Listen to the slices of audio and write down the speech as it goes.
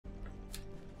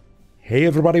Hey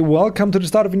everybody, welcome to the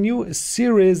start of a new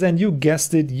series, and you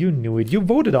guessed it, you knew it, you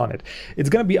voted on it. It's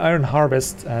gonna be Iron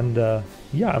Harvest, and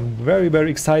yeah, I'm very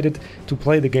excited to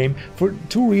play the game for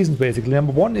two reasons basically.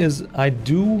 Number one is I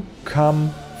do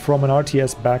come from an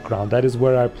RTS background. That is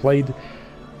where I played,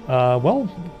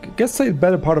 well, I guess say the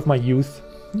better part of my youth.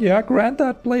 Yeah,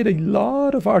 Granddad played a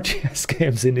lot of RTS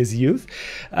games in his youth.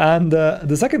 And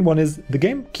the second one is the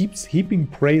game keeps heaping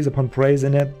praise upon praise,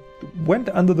 and it went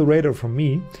under the radar for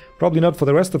me. Probably not for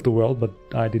the rest of the world, but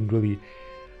I didn't really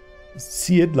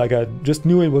see it. Like, I just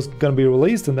knew it was gonna be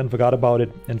released and then forgot about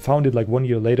it and found it like 1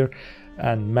 year later.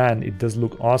 And man, it does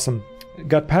look awesome. It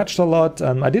got patched a lot,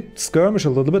 and I did skirmish a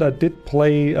little bit. I did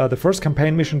play the first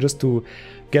campaign mission just to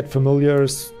get familiar,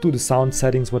 do the sound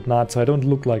settings, whatnot, so I don't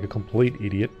look like a complete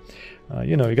idiot.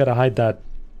 You know, you gotta hide that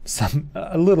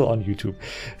a little on YouTube,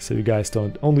 so you guys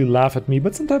don't only laugh at me,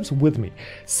 but sometimes with me.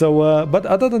 So, but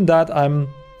other than that, I'm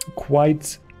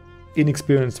quite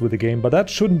inexperienced with the game, but that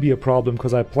shouldn't be a problem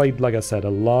because I played, like I said, a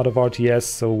lot of RTS,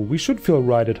 so we should feel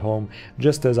right at home,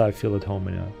 just as I feel at home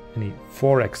in any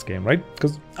 4X game, right?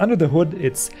 Because under the hood,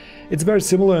 it's very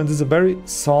similar, and this is a very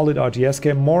solid RTS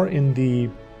game, more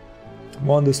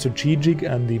on the strategic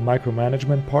and the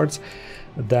micromanagement parts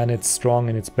than it's strong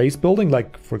in its base building,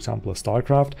 like for example a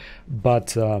StarCraft.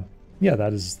 But yeah,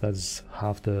 that is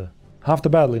half the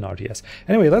battle in RTS.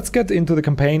 Anyway, let's get into the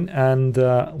campaign, and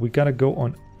we gotta go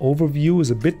on overview.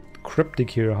 Is a bit cryptic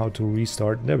here how to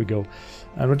restart. There we go.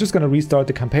 And we're just gonna restart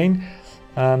the campaign,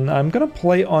 and I'm gonna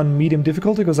play on medium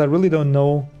difficulty because I really don't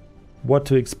know what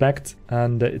to expect,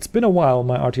 and it's been a while.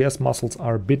 My RTS muscles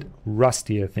are a bit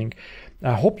rusty, I think.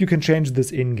 I hope you can change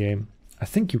this in-game. I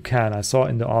think you can. I saw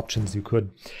in the options you could.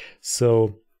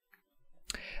 So,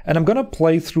 and I'm gonna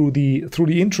play through the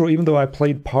intro, even though I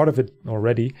played part of it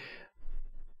already.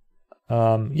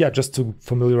 Yeah, just to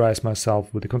familiarize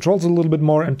myself with the controls a little bit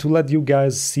more and to let you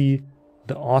guys see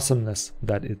the awesomeness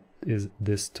that it is,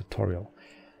 this tutorial.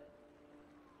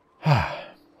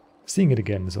 Seeing it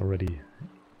again is already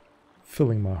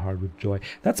filling my heart with joy.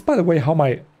 That's, by the way, how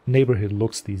my neighborhood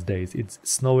looks these days. It's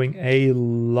snowing a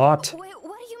lot. Wait,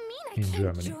 what do you mean in I can't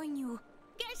Germany. join you?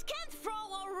 Guys can't throw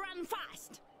or run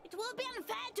fast. It will be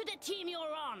unfair to the team you're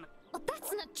on. Oh,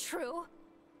 that's not true.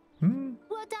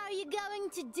 What are you going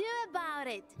to do about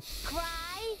it?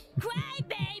 Cry? Cry,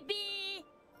 baby!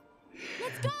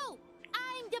 Let's go!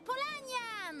 I'm the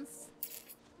Polanians!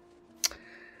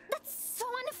 That's so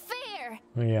unfair!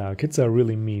 Yeah, kids are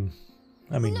really mean.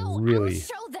 I mean, no, really,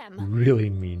 show them. really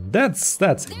mean. That's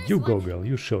it. You go, girl.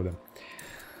 You show them.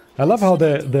 I love how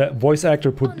the voice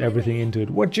actor put everything into it.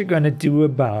 What you gonna do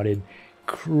about it?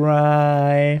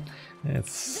 Cry.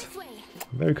 It's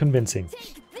very convincing.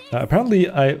 Apparently,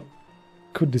 I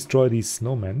could destroy these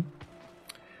snowmen.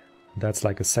 That's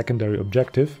like a secondary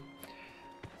objective.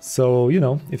 So, you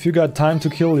know, if you got time to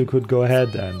kill, you could go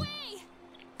ahead and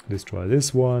destroy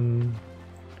this one.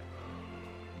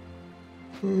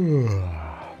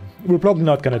 We're probably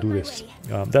not gonna do this.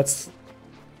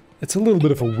 It's a little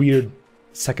bit of a weird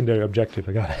secondary objective,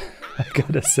 I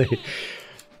gotta say.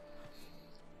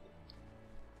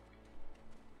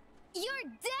 You're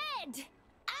dead!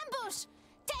 Ambush!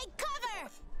 Take cover!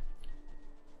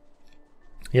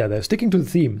 Yeah, they're sticking to the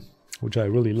theme, which I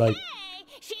really like. Hey,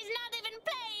 she's not even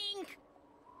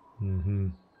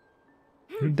playing.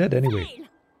 You're dead anyway.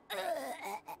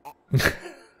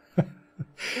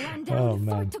 Oh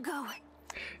man.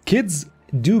 Kids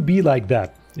do be like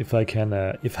that. If I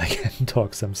can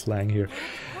talk some slang here,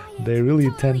 they really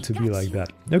tend to be like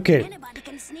that. Okay.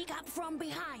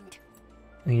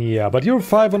 Yeah, but you're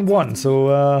 5-1, so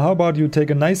how about you take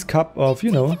a nice cup of,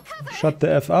 you know, shut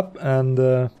the F up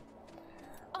and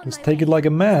just take it like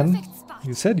a man.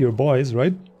 You said you're boys,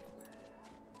 right?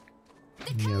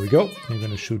 There we go. I'm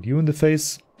gonna shoot you in the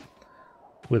face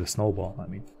with a snowball, I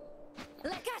mean.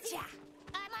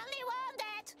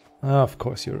 Of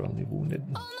course you're only wounded.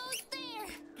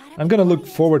 I'm gonna look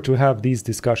forward to have these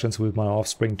discussions with my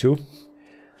offspring too.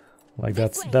 Like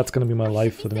that's gonna be my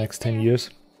life for the next 10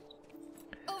 years.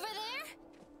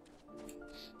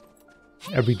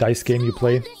 Every dice game you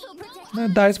play.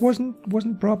 That dice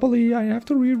wasn't properly, I have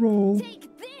to re-roll.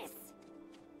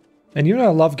 And you know,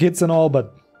 I love kids and all,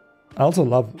 but I also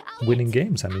love winning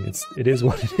games. I mean, it is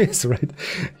what it is, right?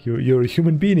 You're a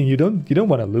human being. You don't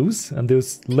want to lose, and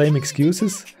those lame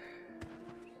excuses.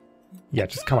 Yeah,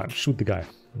 just come on, shoot the guy.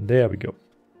 There we go.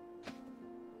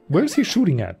 Where's he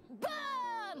shooting at?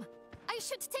 Boom! I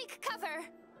should take cover.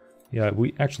 Yeah,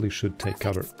 we actually should take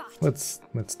cover. Let's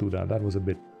do that. That was a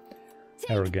bit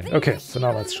arrogant. Okay, so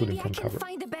now let's shoot him from cover.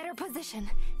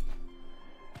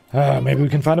 Maybe we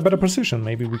can find a better position.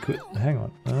 Maybe we could. Hang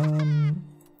on.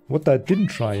 What I didn't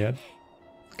try yet.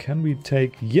 Can we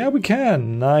take... Yeah, we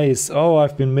can! Nice! Oh,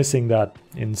 I've been missing that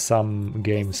in some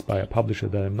games by a publisher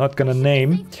that I'm not gonna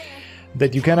name.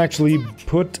 That you can actually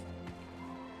put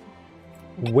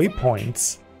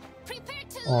waypoints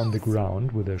on the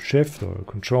ground with a shift or a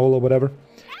control or whatever.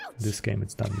 In this game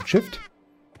it's done with shift.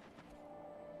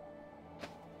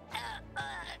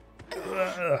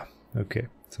 Okay,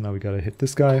 so now we gotta hit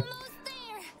this guy.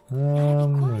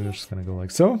 We're just gonna go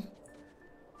like so.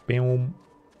 Boom,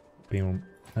 boom,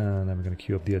 and then we're gonna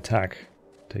queue up the attack.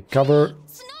 Take cover.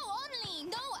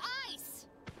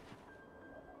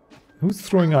 Who's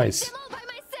throwing ice?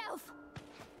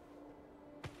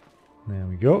 There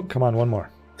we go. Come on, one more.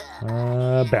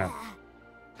 Bam.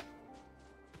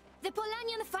 The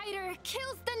Polanian fighter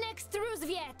kills the next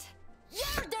Roosevelt.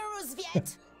 You're the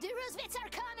Roosevelt. The Roosevelts are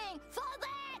coming. Fall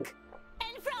back.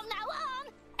 And from now on,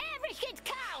 every hit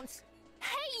counts.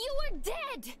 Hey, you were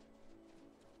dead.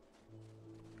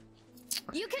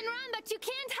 You can run, but you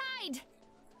can't hide.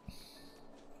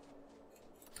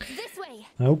 This way.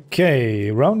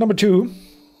 Okay, round number 2.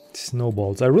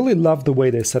 Snowballs. I really love the way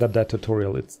they set up that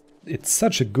tutorial. It's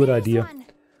such a good idea.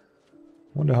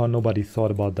 Wonder how nobody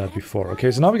thought about that before.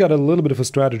 Okay, so now we got a little bit of a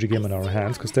strategy game in our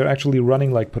hands, because they're actually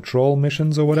running like patrol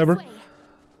missions or whatever.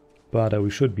 But we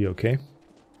should be okay.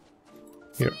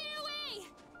 Here.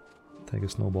 Take a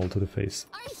snowball to the face.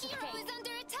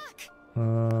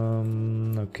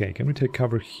 Okay, can we take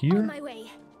cover here? And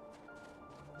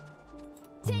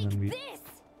then we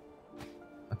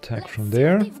attack from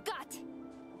there.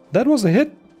 That was a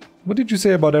hit? What did you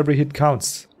say about every hit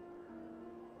counts?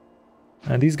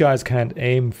 And these guys can't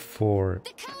aim for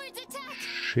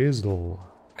chisel.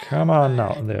 Come on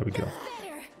now. There we go.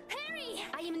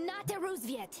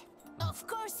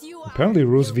 Apparently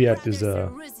Roosevelt is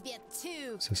a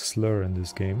slur in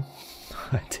this game.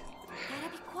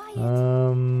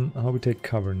 How we take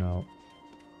cover now?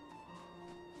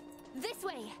 This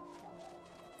way.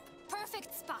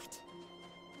 Perfect spot.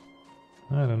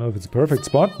 I don't know if it's a perfect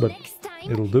spot, but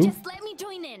it'll do. Just let me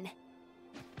join in.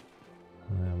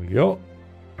 There we go.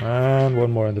 And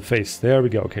one more in the face. There we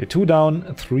go. Okay, 2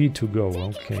 down, 3 to go.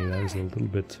 Okay, that is a little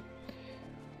bit...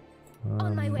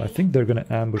 I think they're gonna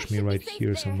ambush me right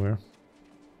here somewhere.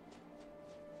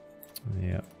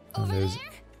 Yeah. And there's...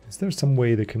 Is there some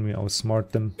way they can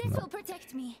outsmart them? No.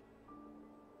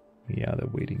 Yeah, they're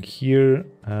waiting here.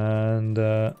 And...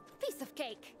 Piece of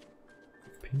cake.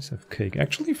 Piece of cake.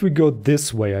 Actually, if we go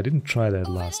this way, I didn't try that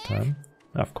last time.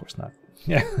 Of course not.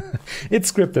 Yeah,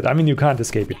 it's scripted. I mean, you can't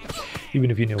escape it,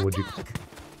 even if you know what you...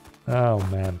 Oh,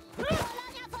 man.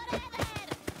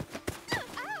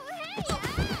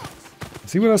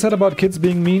 See what I said about kids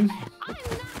being mean?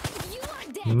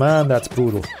 Man, that's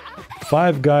brutal.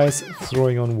 5 guys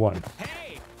throwing on 1.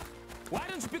 Hey, why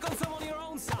don't you pick on someone your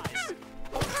own size?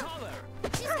 Or color?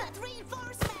 She's got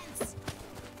reinforcements.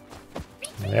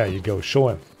 There you go, show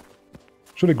him.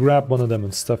 Should have grabbed one of them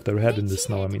and stuffed their head in the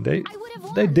snow. I mean,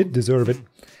 they did deserve it.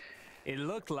 It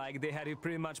looked like they had you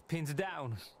pretty much pinned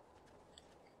down.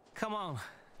 Come on,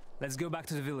 let's go back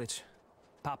to the village.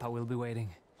 Papa will be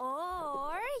waiting.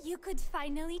 Or you could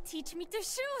finally teach me to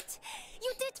shoot.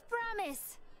 You did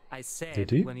promise. I said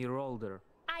Did he? when you're older.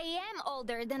 I am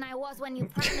older than I was when you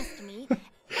promised me. And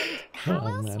how Oh,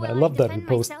 else man, will I love that defend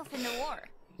repost. myself in the war?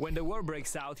 When the war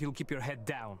breaks out, you'll keep your head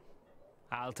down.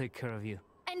 I'll take care of you.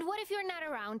 And what if you're not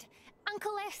around?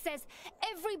 Uncle Ech says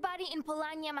everybody in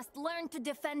Polania must learn to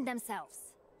defend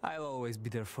themselves. I'll always be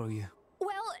there for you.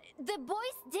 Well, the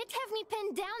boys did have me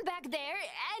pinned down back there,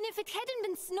 and if it hadn't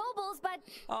been snowballs, but...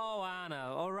 Oh,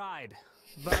 Anna, alright.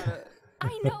 But...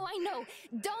 I know.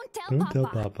 Don't tell Don't Papa. tell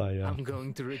Papa, yeah. I'm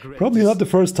going to regret Probably this. not the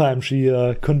first time she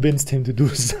convinced him to do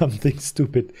something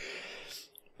stupid.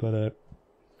 But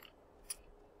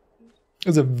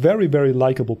it's a very, very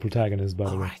likable protagonist, by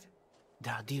the way. Alright,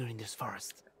 there are deer in this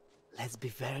forest. Let's be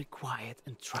very quiet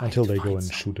and try Until to they go find and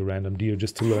some. shoot a random deer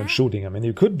just to learn shooting. I mean,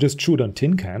 you could just shoot on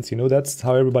tin cans, you know, that's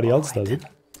how everybody else does it.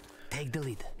 Take the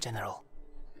lead, General.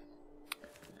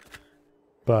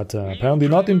 But apparently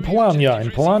not in Polania.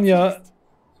 In Polania,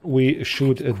 we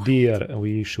shoot a deer,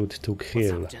 we shoot to What's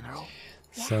kill. up, General?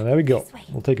 So there we go.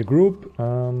 We'll take a group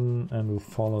and we'll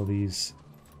follow these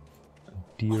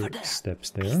deer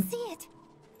steps I there. see it.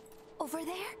 Over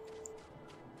there.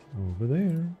 Over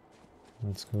there.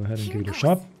 Let's go ahead and Here give it a goes.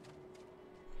 shot.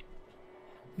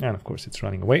 And of course it's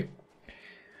running away.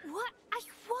 What? I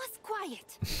was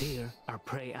quiet. Deer are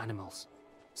prey animals,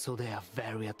 so they are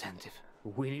very attentive.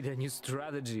 We need a new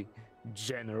strategy,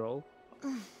 General.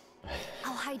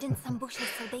 I'll hide in some bushes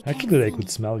so they can't Actually, they see could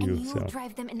me, smell you, and so...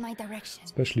 drive them in my direction.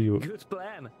 Especially you. Good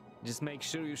plan. Just make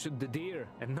sure you shoot the deer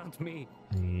and not me.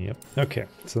 Yep. Okay,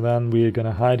 so then we're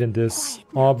gonna hide in this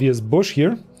obvious bush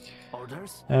here.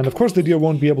 Orders? And of course the deer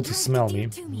won't be able to smell me.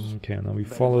 Okay, now we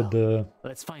follow the...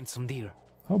 Let's find some deer.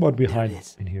 How about we There hide it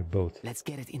is. in here both? Let's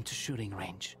get it into shooting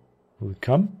range. Will it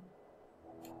come?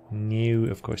 No,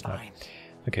 of course not. Fine.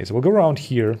 Okay, so we'll go around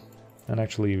here. And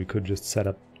actually we could just set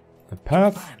up a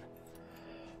path. Fine.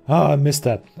 Ah, I missed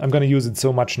that. I'm gonna use it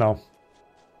so much now.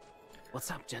 What's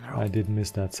up, General? I did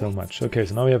miss that so much. Okay,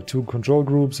 so now we have 2 control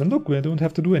groups. And look, we don't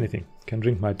have to do anything. Can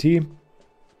drink my tea.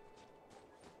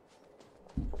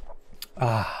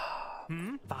 Ah,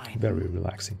 Fine. very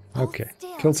relaxing. Hold Okay,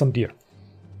 still. kill some deer.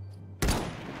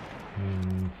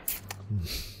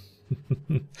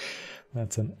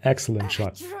 That's an excellent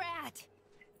shot. Drat!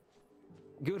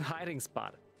 Good hiding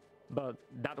spot. But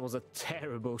that was a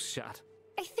terrible shot.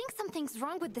 I think something's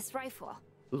wrong with this rifle.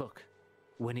 Look,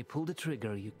 when you pull the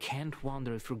trigger, you can't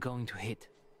wonder if you're going to hit.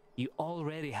 You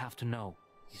already have to know.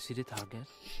 You see the target,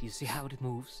 you see how it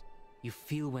moves, you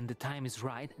feel when the time is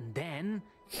right, and then...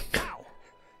 Pow!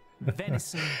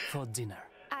 Venison for dinner.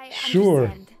 I Sure.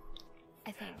 understand.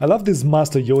 I think. I love this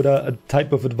Master Yoda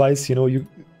type of advice, you know,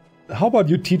 how about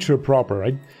you teach her proper,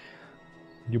 right?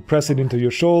 You press it into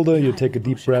your shoulder, you take a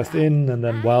deep breath in, and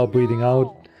then while breathing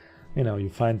out, you know, you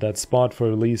find that spot for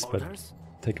release, but Orders?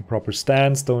 take a proper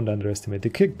stance, don't underestimate the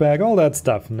kickback, all that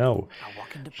stuff, no. I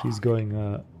walk in the She's park.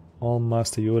 going all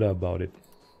Master Yoda about it.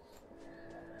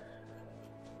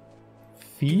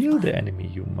 Feel the enemy,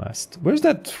 you must. Where's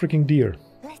that freaking deer?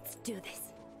 Let's do this.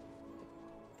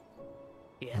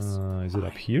 Yes. Is it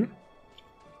up here?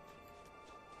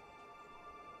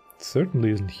 It certainly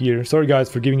isn't here. Sorry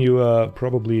guys for giving you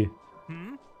probably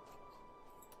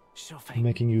Sure thing.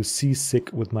 making you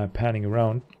seasick with my panning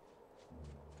around.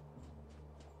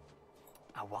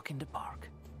 I walk in the park.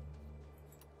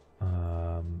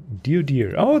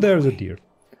 Deer. Oh, there's a deer.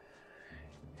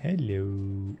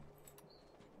 Hello.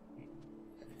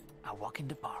 I walk in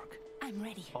the park. I'm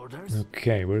ready. Orders?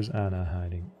 Okay, where's Anna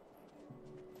hiding?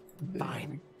 There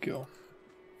Fine. we go.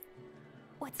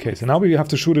 What's Okay, next? so now we have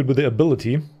to shoot it with the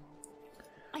ability,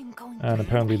 I'm going and to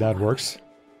apparently that works.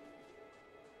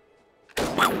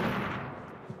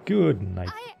 Good night,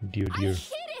 dear. I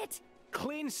hit it!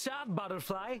 Clean shot,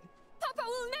 Butterfly. Papa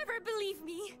will never believe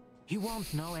me. He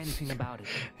won't know anything about it.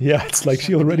 Yeah, it's like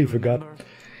she already forgot. Remember?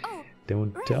 Oh,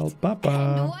 Don't right. tell And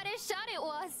Papa. what a shot it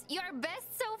was. Your best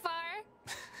so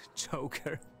far.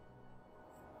 Joker.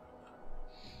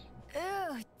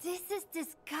 Ugh, this is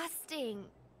disgusting.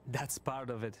 That's part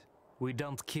of it. We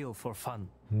don't kill for fun.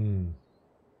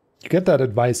 You get that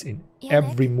advice in Yannick,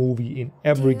 every movie, in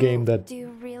every game that Do you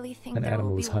really think an there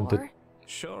animal will is be hunted. war?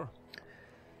 Sure.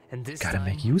 And this gotta time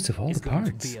make use of all is the going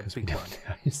to parts, be a 'cause we big don't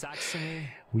one. have- Saxony,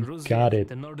 We Russia, got it.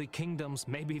 the Nordic kingdoms,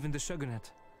 maybe even the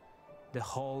Shogunate. The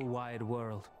whole wide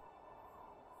world.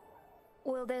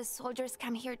 Will the soldiers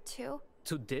come here too?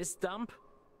 To this dump?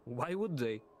 Why would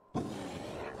they?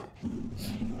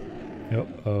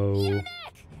 Uh-oh.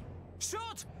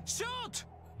 Shoot! Shoot!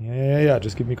 Yeah,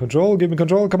 just give me control,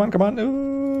 come on.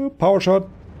 Ooh, power shot.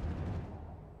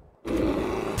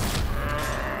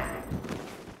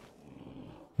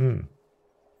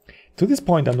 To this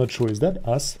point, I'm not sure, is that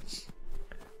us?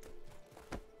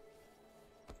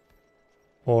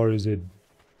 Or is it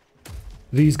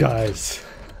these guys?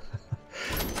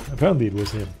 Apparently it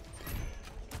was him.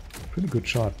 Pretty good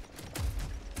shot.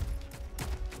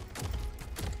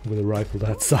 With a rifle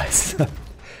that size.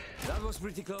 That was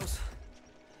pretty close.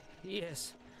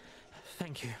 Yes.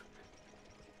 Thank you.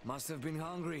 Must have been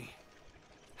hungry.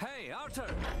 Hey,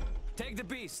 Arthur! Take the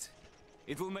beast.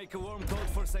 It will make a warm coat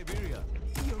for Siberia.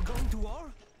 You're going to war?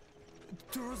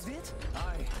 To Rusviet?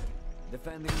 Aye.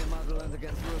 Defending the motherland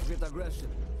against Soviet aggression.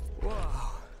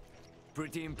 Wow.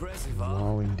 Pretty impressive, huh?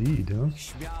 Wow, indeed, huh?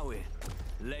 Śmiały.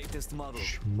 Latest model. They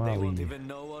Śmały. won't even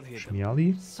know what hit them.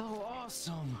 Śmiali? So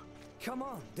awesome. Come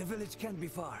on, the village can't be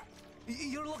far.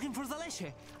 You're looking for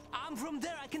Zaleshe. I'm from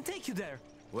there. I can take you there.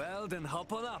 Well, then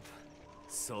hop on up,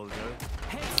 soldier.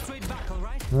 Head straight back, all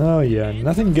right? Oh yeah, And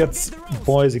nothing don't gets forget the roast.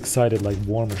 boys excited like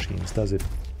war machines, does it?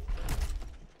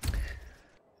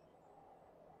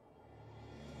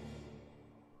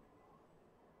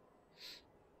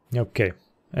 Okay,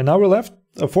 and now we're left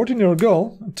a 14-year-old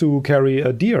girl to carry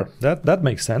a deer. That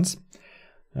makes sense.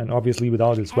 And obviously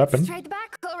without his Head weapon. straight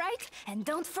back, all right? And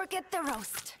don't forget the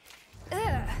roast.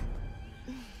 Ugh.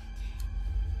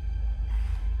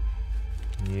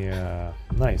 Yeah,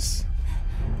 nice.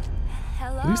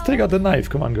 Hello? At least take out the knife,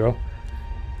 come on girl.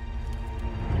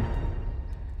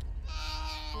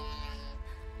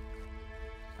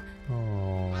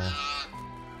 Oh.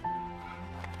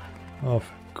 Of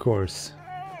course.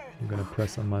 I'm gonna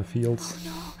press on my fields.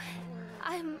 No,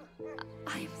 I'm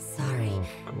sorry. Oh,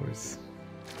 of course.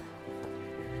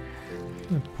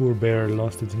 The poor bear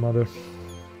lost its mother.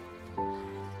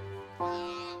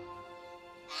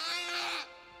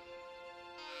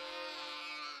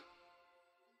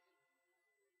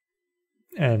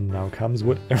 And now comes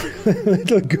what every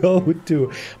little girl would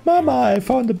do. Mama, I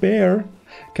found a bear.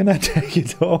 Can I take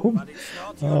it home? But it's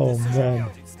not your Oh decision, man.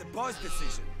 Count. It's the boy's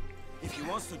decision. If he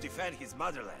wants to defend his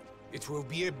motherland. It will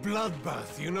be a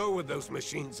bloodbath. You know what those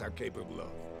machines are capable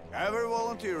of. Every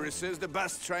volunteer receives the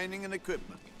best training and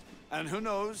equipment. And who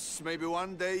knows, maybe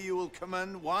one day you will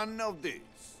command one of these.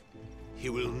 He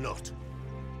will not.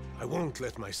 I won't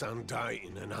let my son die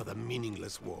in another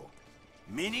meaningless war.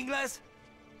 Meaningless?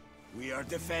 We are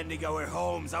defending our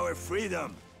homes, our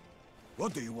freedom.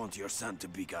 What do you want your son to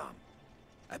become?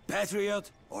 A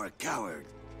patriot or a coward?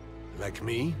 Like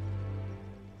me?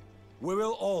 We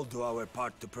will all do our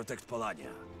part to protect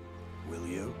Polania. Will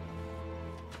you?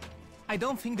 I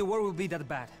don't think the war will be that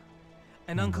bad.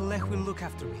 And Uncle Lech will look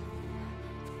after me.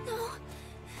 No.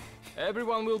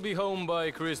 Everyone will be home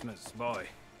by Christmas, boy.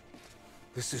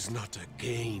 This is not a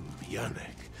game,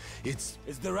 Yannick. It's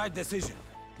the right decision.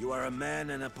 You are a man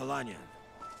and a Polanian.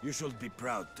 You should be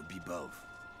proud to be both.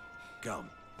 Come,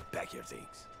 pack your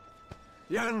things.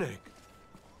 Yannick!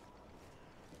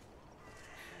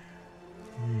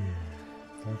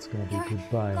 That's gonna be You're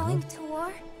goodbye, huh? going to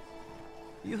war?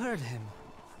 You heard him.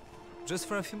 Just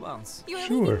for a few months. You're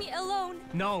Sure. leaving me alone.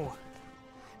 No!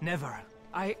 Never.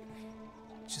 I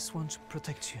just want to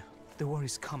protect you. The war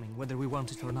is coming, whether we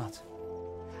want it or not.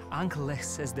 Uncle Lech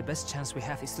says the best chance we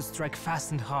have is to strike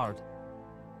fast and hard.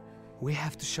 We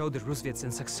have to show the Rusviets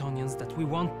and Saxonians that we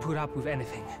won't put up with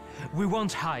anything. We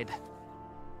won't hide.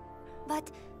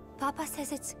 But Papa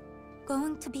says it's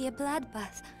going to be a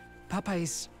bloodbath. Papa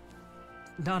is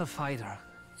not a fighter.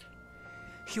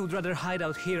 He would rather hide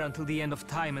out here until the end of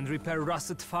time and repair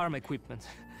rusted farm equipment.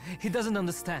 He doesn't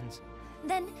understand.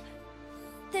 Then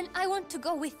I want to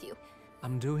go with you.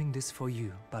 I'm doing this for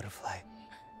you, Butterfly.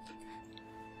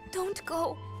 Don't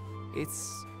go.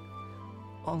 It's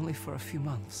only for a few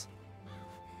months.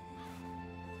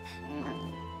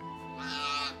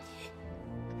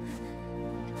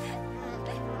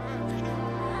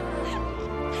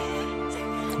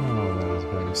 Oh, that is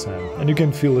very sad. And you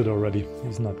can feel it already.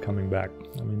 He's not coming back.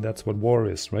 I mean, that's what war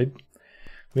is, right?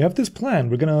 We have this plan.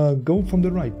 We're gonna go from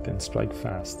the right and strike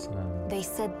fast. They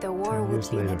said the war 10 would years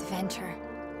be an later. adventure.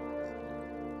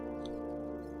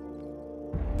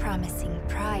 Promising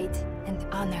pride and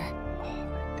honor.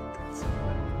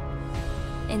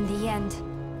 In the end,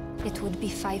 it would be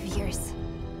 5 years.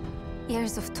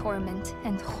 Years of torment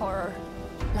and horror,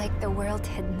 like the world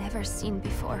had never seen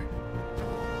before.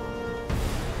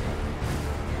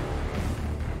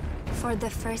 For the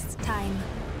first time,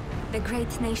 the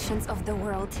great nations of the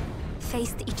world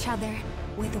faced each other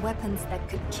with weapons that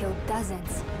could kill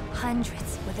dozens,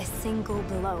 hundreds with a single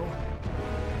blow.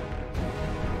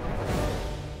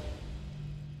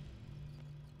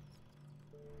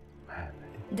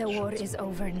 The war is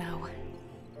over now,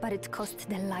 but it cost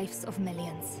the lives of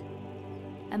millions.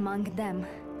 Among them,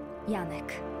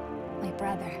 Yannick, my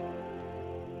brother,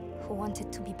 who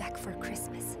wanted to be back for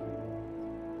Christmas,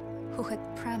 who had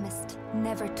promised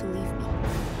never to leave me.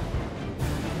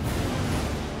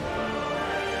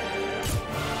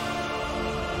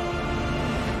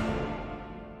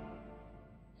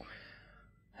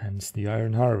 Hence the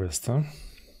Iron Harvest, huh?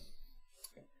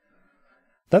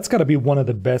 That's gotta be one of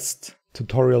the best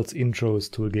tutorials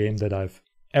intros to a game that I've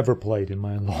ever played in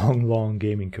my long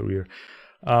gaming career.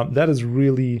 That is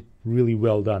really, really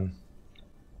well done.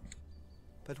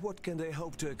 But what can they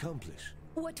hope to accomplish?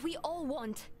 What we all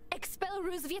want, expel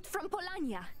Rusviet from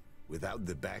Polania. Without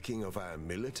the backing of our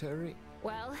military?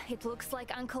 Well, it looks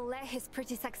like Uncle Lech is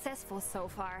pretty successful so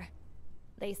far.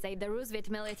 They say the Rusviet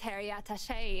military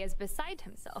attaché is beside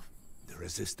himself. The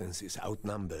resistance is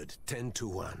outnumbered 10 to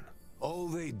 1. All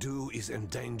they do is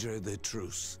endanger the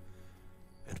truce.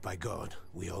 And by God,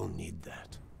 we all need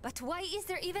that. But why is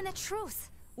there even a truce?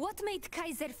 What made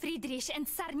Kaiser Friedrich and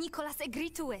Tsar Nicholas agree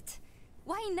to it?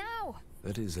 Why now?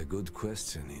 That is a good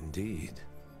question indeed.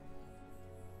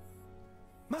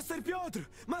 Master Piotr!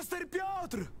 Master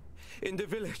Piotr! In the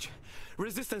village,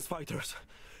 resistance fighters.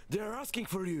 They are asking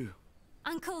for you.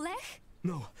 Uncle Lech?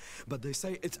 No, but they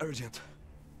say it's urgent.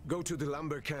 Go to the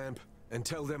lumber camp and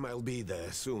tell them I'll be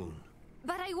there soon.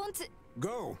 But I want to...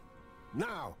 Go!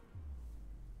 Now!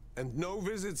 And no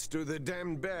visits to the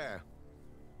damned bear.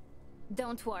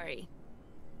 Don't worry.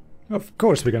 Of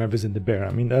course we're gonna visit the bear.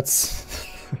 I mean, that's...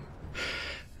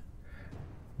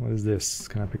 What is this?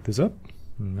 Can I pick this up?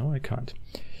 No, I can't.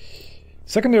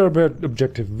 Secondary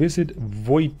objective, visit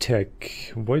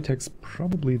Wojtek. Wojtek's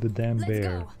probably the damn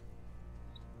bear.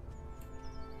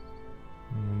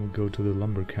 And we'll go to the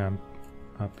lumber camp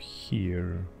up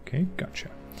here. Okay, gotcha.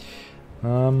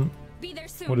 Be there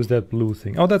soon. What is that blue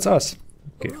thing? Oh, that's us.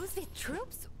 Okay. Ruthie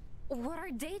troops? What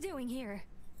are they doing here?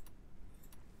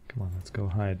 Come on, let's go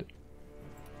hide.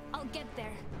 I'll get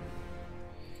there.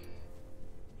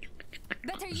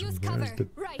 Better use Where's cover. the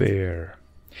Right. bear?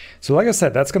 So like I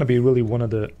said, that's gonna be really one of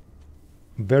the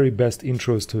very best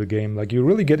intros to the game. Like, you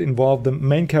really get involved. The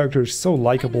main character is so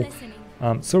likable,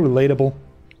 so relatable,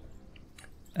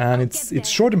 and it's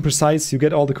short and precise. You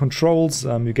get all the controls.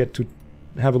 You get to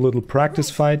have a little practice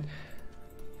fight.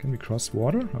 Can we cross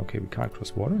water? Okay, we can't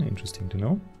cross water. Interesting to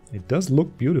know. It does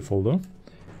look beautiful though.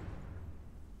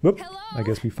 Whoop! I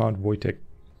guess we found Wojtek.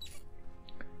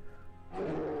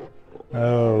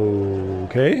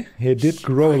 Okay, he did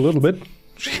grow a little bit.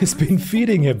 She's been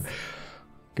feeding him.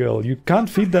 Girl, you can't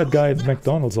feed that guy at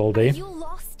McDonald's all day. You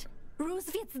lost.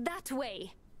 Roosevelt's that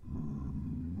way.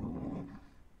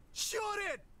 Shoot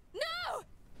it! No!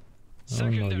 Oh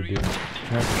no, you didn't.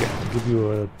 Okay, I'll give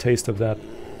you a taste of that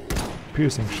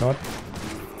piercing shot.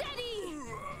 Steady!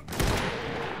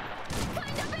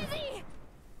 Kinda busy!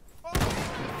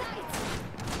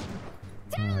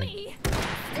 Tell me!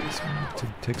 So we need to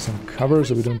take some cover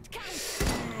so we don't...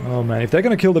 Oh man, if they're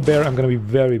gonna kill the bear, I'm gonna be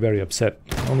very, very upset.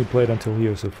 I only played until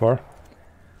here so far.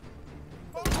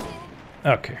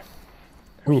 Okay.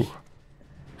 Ooh.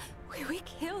 We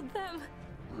killed them.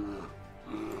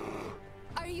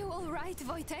 Are you alright,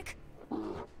 Wojtek?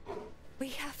 We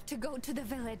have to go to the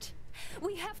village.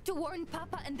 We have to warn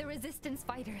Papa and the resistance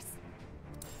fighters.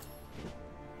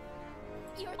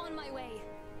 You're on my way.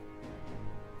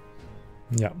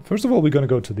 Yeah, first of all, we're gonna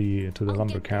go to the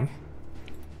lumber camp,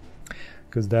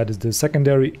 because that is the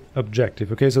secondary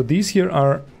objective. Okay, so these here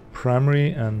are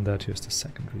primary, and that here's the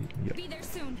secondary. Yep. Be there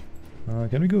soon.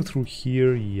 Can we go through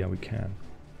here? Yeah, we can.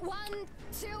 1,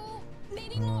 2,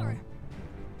 maybe more.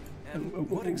 And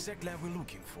what exactly are we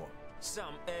looking for?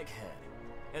 Some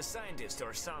egghead, a scientist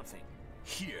or something.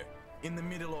 Here, in the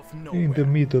middle of nowhere. In the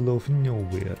middle of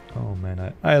nowhere. Oh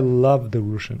man, I love the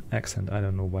Russian accent. I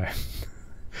don't know why.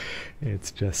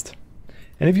 It's just...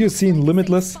 And if you've seen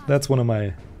Limitless, that's one of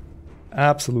my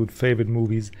absolute favorite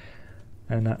movies.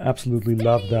 And I absolutely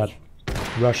love that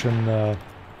Russian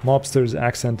mobster's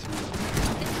accent.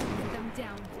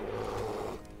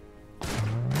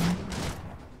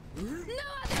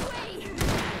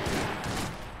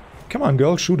 Come on,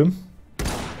 girl, shoot him.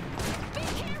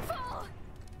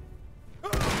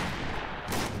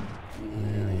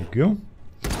 There you go.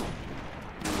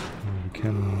 And we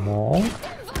can maul.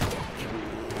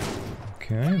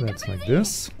 Okay, that's like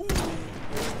this.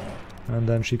 And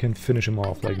then she can finish him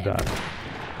off like that.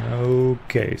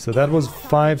 Okay, so that was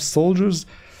 5 soldiers.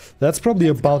 That's probably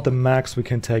about the max we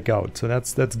can take out. So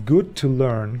that's good to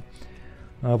learn.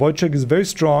 Wojtek is very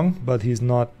strong, but he's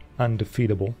not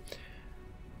undefeatable.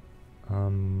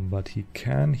 But he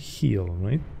can heal,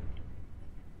 right?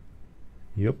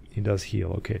 Yep, he does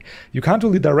heal. Okay, you can't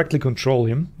really directly control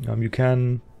him. You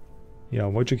can, yeah,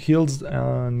 Wojtek heals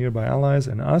nearby allies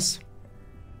and us,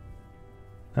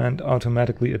 and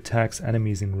automatically attacks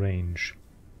enemies in range.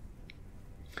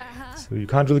 So you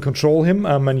can't really control him,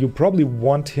 and you probably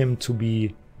want him to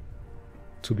be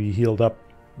healed up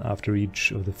after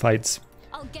each of the fights.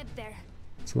 I'll get there.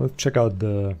 So let's check out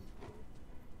the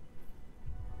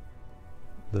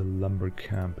lumber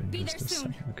camp in just a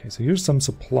second. Okay, so here's some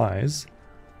supplies.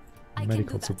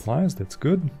 Medical supplies, that's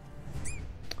good.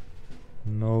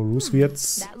 No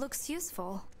Rusviets. That looks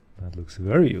useful. That looks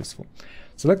very useful.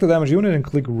 Select the damage unit and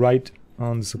click right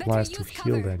on the supplies to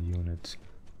heal that unit.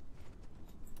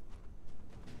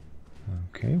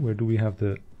 Okay, where do we have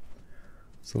the...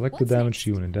 Select the damaged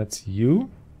unit, that's you.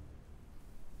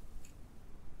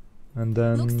 And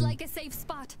then... Looks like a safe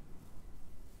spot.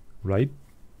 Right?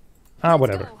 Ah,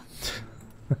 whatever.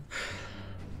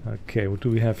 Okay, what do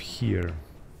we have here?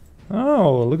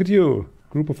 Oh, look at you!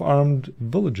 Group of armed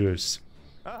villagers.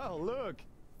 Oh, look!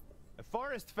 A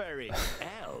forest fairy!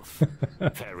 Elf!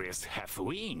 Fairies have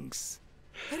wings!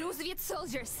 Roosevelt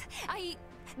soldiers!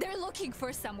 They're looking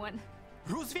for someone.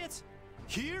 Roosevelt?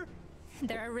 Here?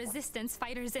 There are resistance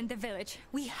fighters in the village.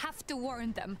 We have to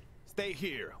warn them. Stay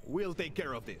here. We'll take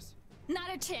care of this.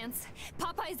 Not a chance.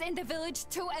 Papa is in the village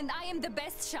too, and I am the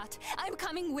best shot. I'm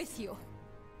coming with you.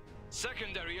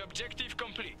 Secondary objective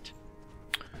complete.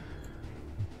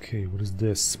 Okay, what is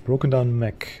this? Broken down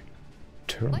mech.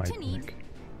 Termite mech.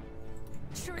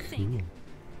 Sure cool. thing.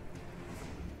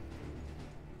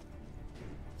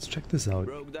 Let's check this out.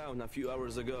 Broke down a few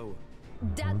hours ago.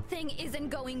 That thing isn't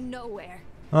going nowhere.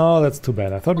 Oh, that's too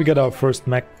bad. I thought we get our first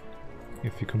mech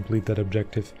if you complete that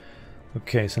objective.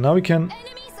 Okay, so now we can...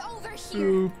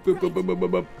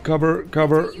 Cover,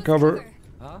 cover, cover.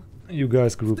 You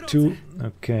guys group 2.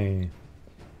 Okay.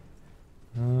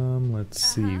 Let's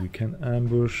see. We can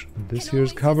ambush this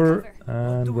here's cover.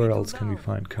 And where else can we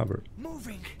find cover?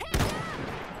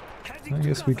 I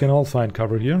guess we can all find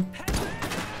cover here.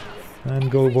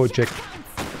 And go Wojciech.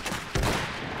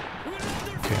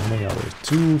 Okay, how many are there?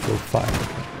 2, 4,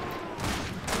 5.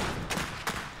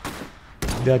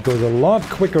 That goes a lot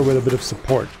quicker with a bit of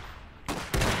support.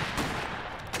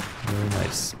 Very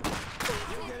nice.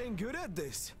 We're getting good at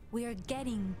this. We're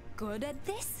getting good at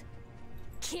this?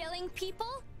 Killing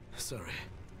people? Sorry.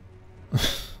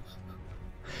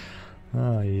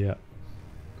 Ah, yeah.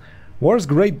 War's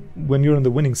great when you're on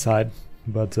the winning side,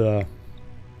 but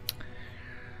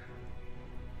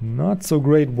not so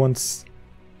great once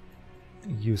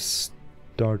you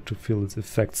start to feel its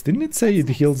effects. Didn't it say it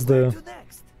heals the...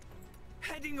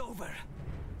 Heading over.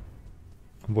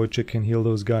 Wojciech can heal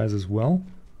those guys as well?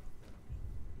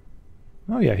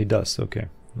 Oh yeah, he does, okay.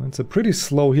 It's a pretty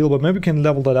slow heal, but maybe we can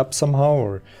level that up somehow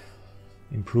or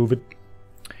improve it.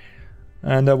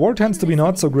 And war tends to be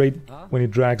not so great when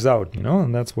it drags out, you know,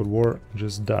 and that's what war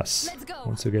just does.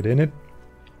 Once you get in it,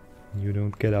 you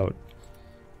don't get out.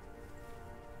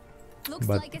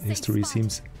 But history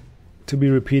seems to be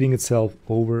repeating itself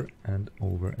over and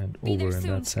over and over in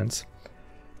that sense.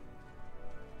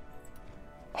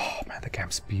 Oh man, the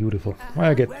camp's beautiful.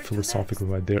 I get philosophical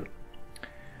right there.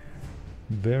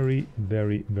 Very,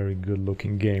 very, very good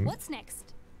looking game. What's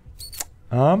next?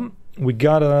 We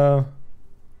got a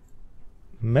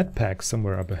med pack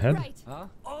somewhere up ahead. Right.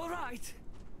 All right.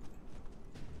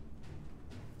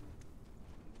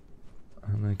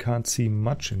 And I can't see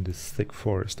much in this thick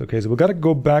forest. Okay, so we gotta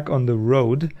go back on the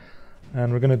road,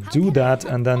 and we're gonna do that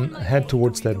and then head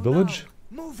towards that village.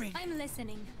 I'm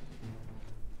listening.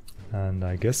 And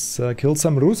I guess kill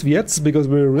some Rusviets, because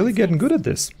we're really getting good at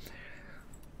this.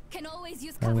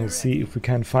 And we'll see if we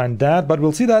can find that, but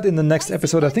we'll see that in the next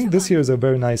episode. I think this here is a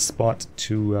very nice spot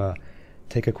to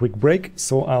take a quick break,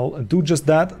 so I'll do just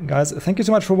that. Guys, thank you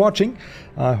so much for watching.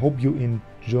 I hope you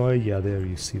enjoy. Yeah, there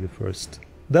you see the first.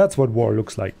 That's what war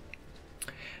looks like.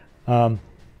 Oh,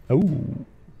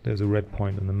 there's a red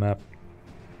point on the map.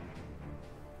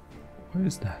 Where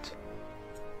is that?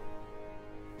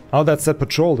 Oh, that's that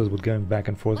patrol that was going back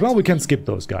and forth. Well, we can skip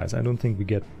those guys. I don't think we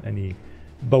get any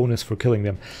bonus for killing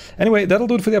them. Anyway, that'll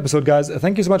do it for the episode, guys.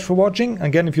 Thank you so much for watching.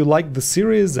 Again, if you like the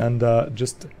series, and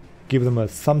just give them a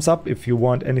thumbs up if you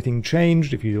want anything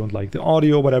changed, if you don't like the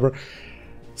audio, whatever.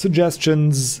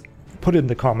 Suggestions, put it in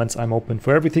the comments. I'm open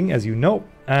for everything, as you know,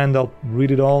 and I'll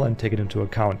read it all and take it into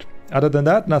account. Other than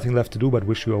that, nothing left to do but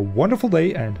wish you a wonderful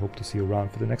day and hope to see you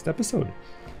around for the next episode.